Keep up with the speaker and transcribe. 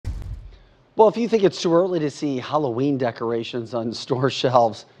Well, if you think it's too early to see Halloween decorations on store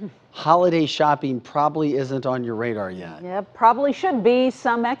shelves, holiday shopping probably isn't on your radar yet. Yeah, probably should be.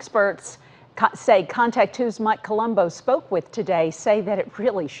 Some experts say Contact 2's Mike Colombo spoke with today say that it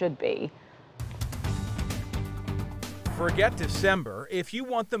really should be. Forget December. If you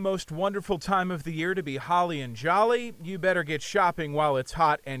want the most wonderful time of the year to be holly and jolly, you better get shopping while it's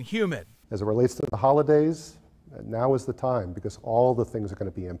hot and humid. As it relates to the holidays, now is the time because all the things are going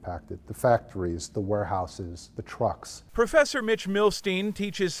to be impacted. The factories, the warehouses, the trucks. Professor Mitch Milstein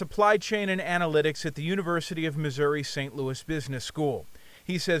teaches supply chain and analytics at the University of Missouri St. Louis Business School.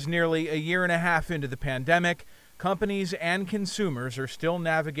 He says nearly a year and a half into the pandemic, companies and consumers are still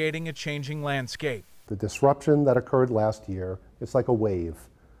navigating a changing landscape. The disruption that occurred last year, it's like a wave.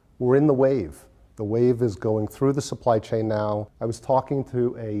 We're in the wave. The wave is going through the supply chain now. I was talking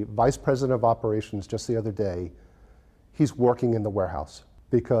to a vice president of operations just the other day. He's working in the warehouse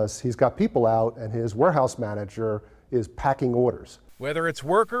because he's got people out and his warehouse manager is packing orders. Whether it's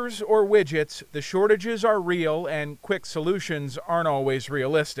workers or widgets, the shortages are real and quick solutions aren't always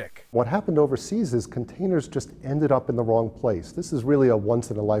realistic. What happened overseas is containers just ended up in the wrong place. This is really a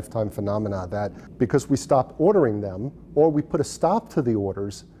once-in-a-lifetime phenomena that because we stopped ordering them or we put a stop to the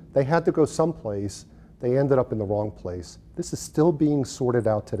orders, they had to go someplace, they ended up in the wrong place. This is still being sorted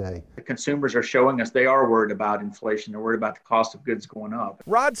out today. The consumers are showing us they are worried about inflation. They're worried about the cost of goods going up.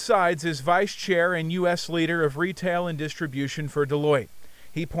 Rod Sides is vice chair and U.S. leader of retail and distribution for Deloitte.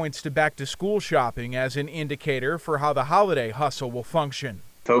 He points to back-to-school shopping as an indicator for how the holiday hustle will function.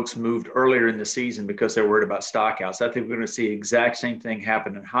 Folks moved earlier in the season because they're worried about stockouts. I think we're going to see the exact same thing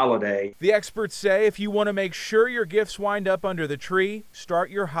happen in holiday. The experts say if you want to make sure your gifts wind up under the tree,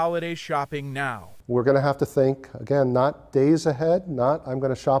 start your holiday shopping now. We're going to have to think, again, not days ahead, not I'm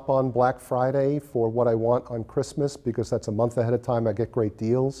going to shop on Black Friday for what I want on Christmas because that's a month ahead of time I get great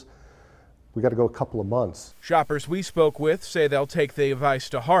deals. We got to go a couple of months. Shoppers we spoke with say they'll take the advice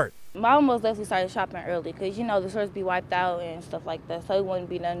to heart. I almost definitely started shopping early because, you know, the stores be wiped out and stuff like that, so it wouldn't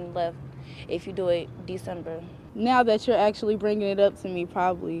be nothing left if you do it December. Now that you're actually bringing it up to me,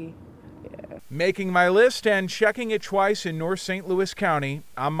 probably, yeah. Making my list and checking it twice in North St. Louis County,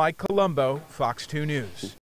 I'm Mike Colombo, Fox 2 News.